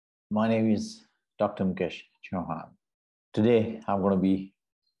My name is Dr. Mukesh Chauhan. Today, I'm going to be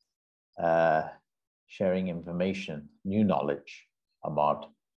sharing information, new knowledge about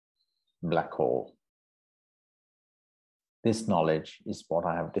black hole. This knowledge is what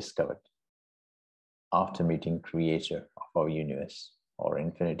I have discovered after meeting creator of our universe or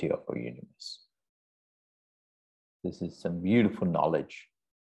infinity of our universe. This is some beautiful knowledge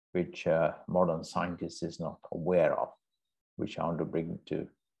which modern scientists is not aware of, which I want to bring to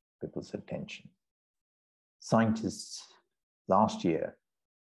people's attention. Scientists last year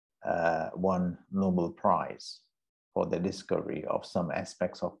won Nobel Prize for the discovery of some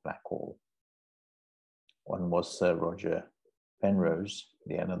aspects of black hole. One was Sir Roger Penrose,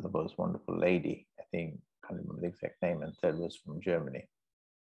 the another was wonderful lady, I think, can't remember the exact name, and third was from Germany.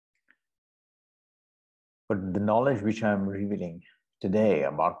 But the knowledge which I'm revealing today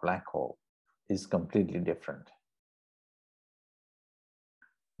about black hole is completely different.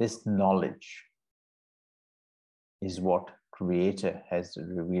 This knowledge is what Creator has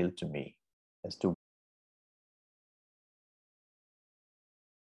revealed to me as to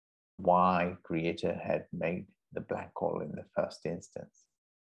why Creator had made the black hole in the first instance.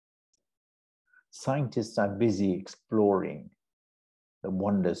 Scientists are busy exploring the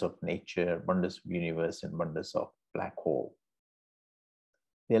wonders of nature, wonders of universe, and wonders of black hole.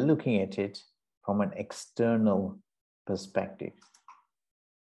 They're looking at it from an external perspective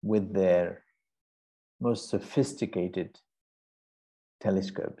with their most sophisticated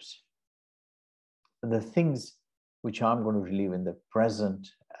telescopes. The things which I'm going to relieve in the present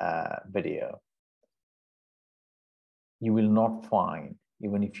video, you will not find,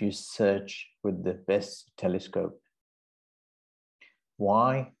 even if you search with the best telescope.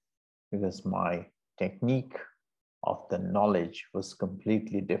 Why? Because my technique of the knowledge was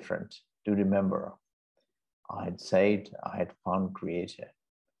completely different. To remember, I had said I had found Creator.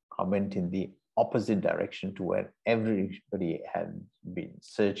 I went in the opposite direction to where everybody had been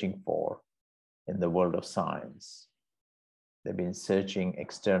searching for in the world of science. They've been searching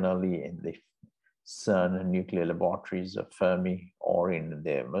externally in the CERN and nuclear laboratories of Fermi or in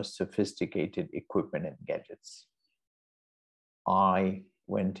their most sophisticated equipment and gadgets. I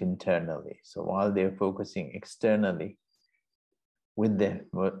went internally. So while they're focusing externally with their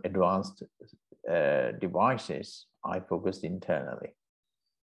advanced devices, I focused internally.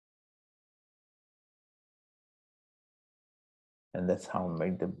 And that's how I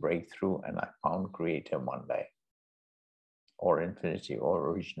made the breakthrough, and I found Creator one day, or infinity, or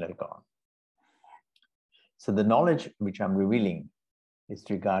original God. So the knowledge which I'm revealing is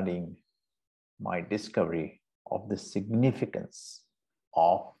regarding my discovery of the significance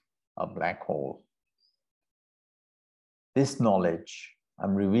of a black hole. This knowledge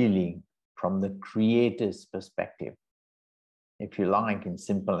I'm revealing from the Creator's perspective. If you like, in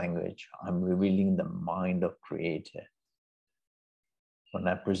simple language, I'm revealing the mind of Creator. When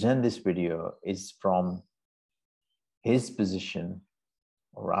I present this video, it's from his position,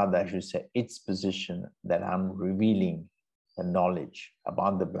 or rather I should say its position, that I'm revealing the knowledge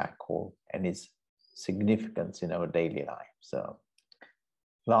about the black hole and its significance in our daily life. So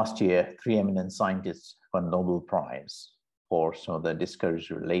last year, 3 eminent scientists won Nobel Prize for some of the discoveries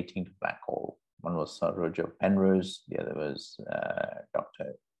relating to black hole. One was Sir Roger Penrose, the other was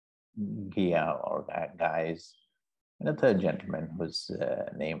Dr. Guy's, and a third gentleman whose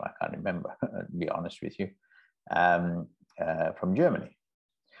name I can't remember, to be honest with you, from Germany.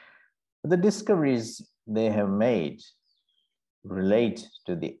 The discoveries they have made relate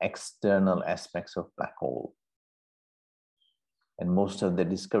to the external aspects of black hole. And most of the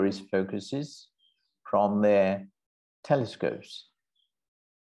discoveries focuses from their telescopes.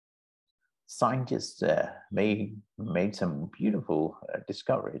 Scientists made some beautiful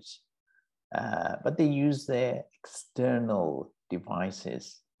discoveries, but they use their external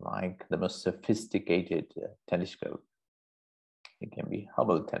devices, like the most sophisticated telescope. It can be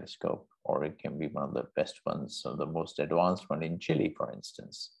Hubble telescope, or it can be one of the best ones, or the most advanced one in Chile, for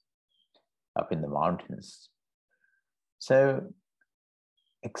instance, up in the mountains. So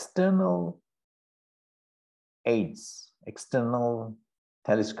external aids, external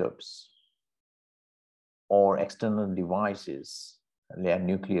telescopes, or external devices, their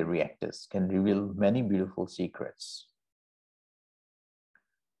nuclear reactors, can reveal many beautiful secrets.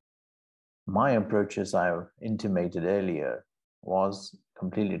 My approach, as I intimated earlier, was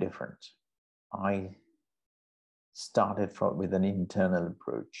completely different. I started with an internal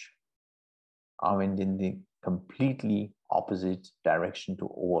approach. I went in the completely opposite direction to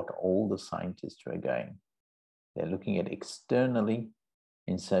what all the scientists were going. They're looking at externally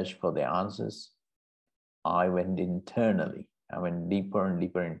in search for the answers. I went internally I went deeper and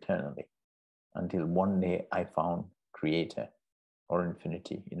deeper internally until one day I found Creator or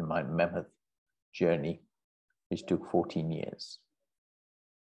infinity in my mammoth journey, which took 14 years.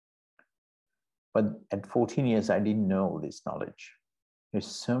 But at 14 years, I didn't know this knowledge. There's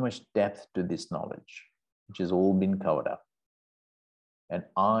so much depth to this knowledge, which has all been covered up. And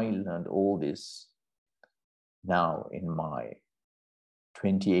I learned all this now in my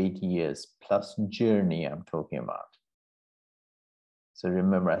 28 years plus journey I'm talking about. So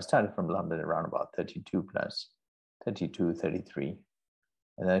remember, I started from London around about 32 plus, 32, 33.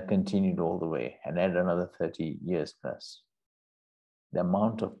 And I continued all the way and added another 30 years plus. The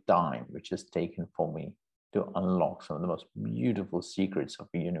amount of time which has taken for me to unlock some of the most beautiful secrets of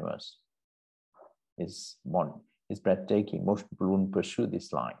the universe is breathtaking. Most people wouldn't pursue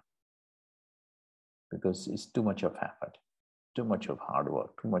this line because it's too much of effort, too much of hard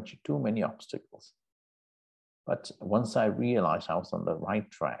work, too many obstacles. But once I realized I was on the right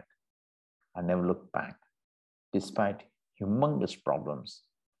track, I never looked back. Despite humongous problems,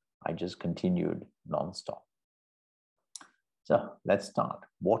 I just continued nonstop. So let's start.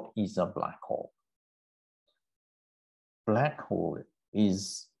 What is a black hole? Black hole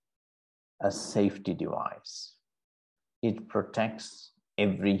is a safety device. It protects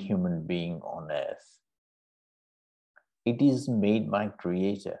every human being on Earth. It is made by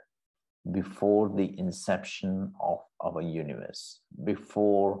Creator before the inception of our universe,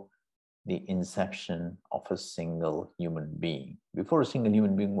 before the inception of a single human being. Before a single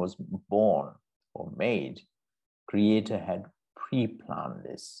human being was born or made, Creator had pre-planned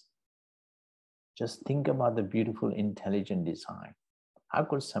this. Just think about the beautiful, intelligent design. How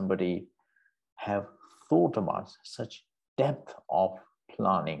could somebody have thought about such depth of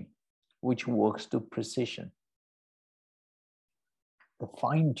planning, which works to precision? The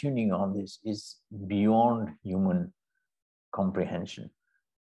fine-tuning on this is beyond human comprehension.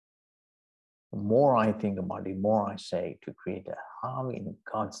 The more I think about it, the more I say to Creator, how in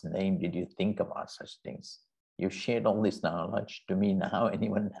God's name did you think about such things? You shared all this knowledge to me now, and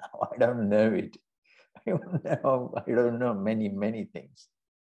even now, I don't know it. I don't know many, many things.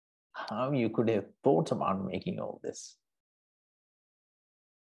 How you could have thought about making all this.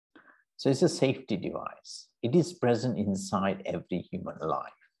 So it's a safety device. It is present inside every human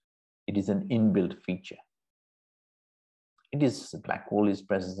life. It is an inbuilt feature. Black hole is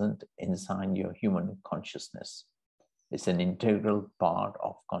present inside your human consciousness. It's an integral part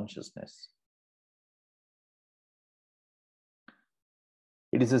of consciousness.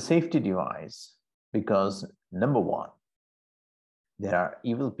 It is a safety device because, number one, there are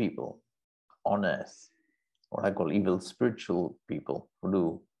evil people on Earth, what I call evil spiritual people who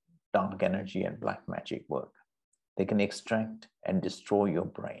do dark energy and black magic work. They can extract and destroy your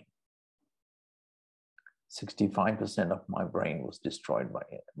brain. 65% of my brain was destroyed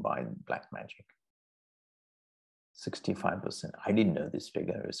by black magic. 65%. I didn't know this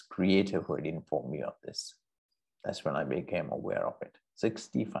figure. It was Creator who had informed me of this. That's when I became aware of it.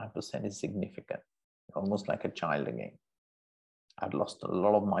 65% is significant, almost like a child again. I'd lost a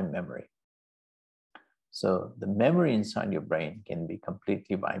lot of my memory. So the memory inside your brain can be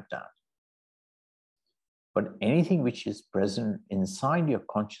completely wiped out. But anything which is present inside your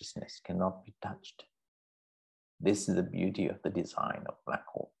consciousness cannot be touched. This is the beauty of the design of black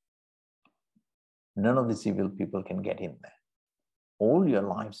hole. None of these evil people can get in there. All your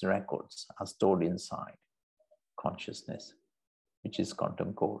life's records are stored inside consciousness, which is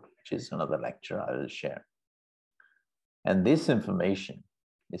quantum code, which is another lecture I will share. And this information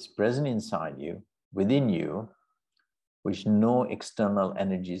is present inside you, within you, which no external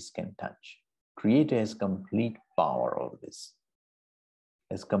energies can touch. Creator has complete power over this.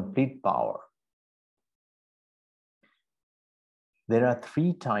 Has complete power. There are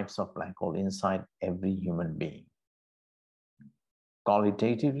 3 types of black hole inside every human being.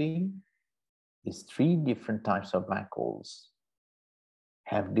 Qualitatively, these 3 different types of black holes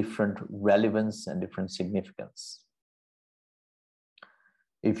have different relevance and different significance.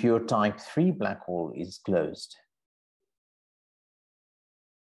 If your type 3 black hole is closed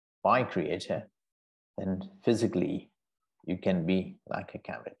by Creator, then physically you can be like a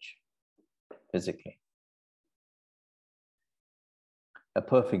cabbage, physically. A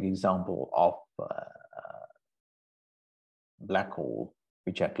perfect example of black hole,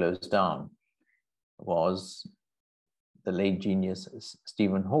 which I closed down, was the late genius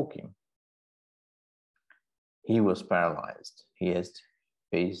Stephen Hawking. He was paralyzed. He has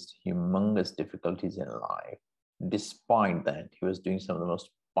faced humongous difficulties in life. Despite that, he was doing some of the most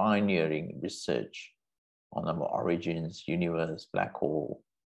pioneering research on our origins, universe, black hole.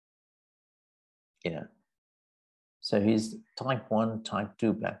 So his type 1, type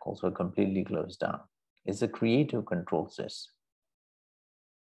 2 black holes were completely closed down. It's the creator who controls this.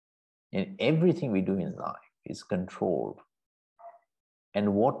 And everything we do in life is controlled.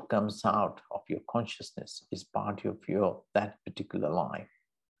 And what comes out of your consciousness is part of that particular life.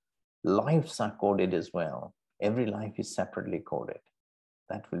 Lives are coded as well. Every life is separately coded.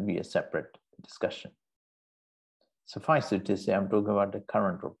 That will be a separate discussion. Suffice it to say, I'm talking about the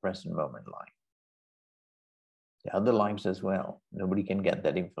current or present moment life. The other lives as well. Nobody can get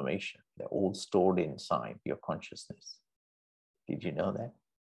that information. They're all stored inside your consciousness. Did you know that?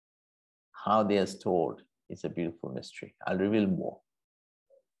 How they are stored is a beautiful mystery. I'll reveal more.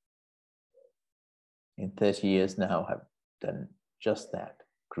 In 30 years now, I've done just that.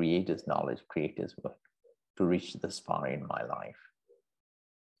 Creator's knowledge, creator's work to reach this far in my life.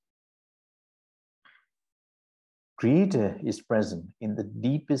 Creator is present in the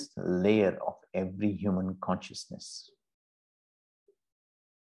deepest layer of every human consciousness.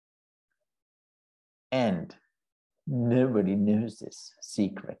 And nobody knows this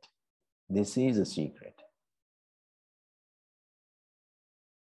secret. This is a secret.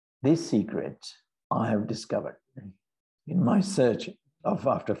 This secret I have discovered in my search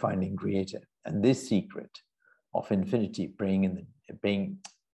after finding Creator. And this secret of infinity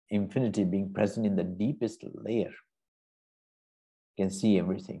infinity being present in the deepest layer, can see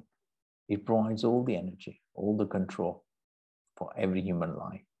everything. It provides all the energy, all the control for every human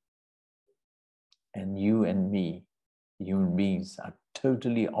life. And you and me, human beings, are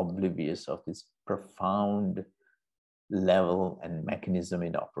totally oblivious of this profound level and mechanism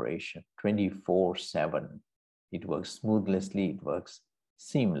in operation. 24/7. It works smoothly, it works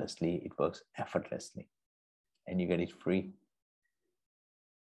seamlessly, it works effortlessly, and you get it free.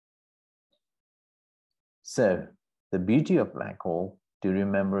 So the beauty of black hole, to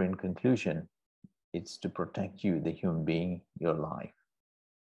remember in conclusion, it's to protect you, the human being, your life.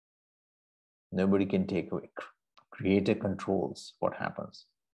 Nobody can take away. Creator controls what happens.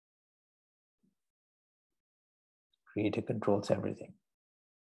 Creator controls everything.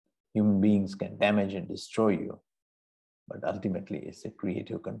 Human beings can damage and destroy you, but ultimately it's the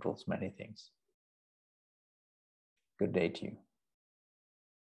Creator who controls many things. Good day to you.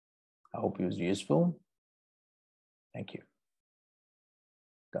 I hope it was useful. Thank you.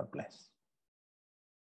 God bless.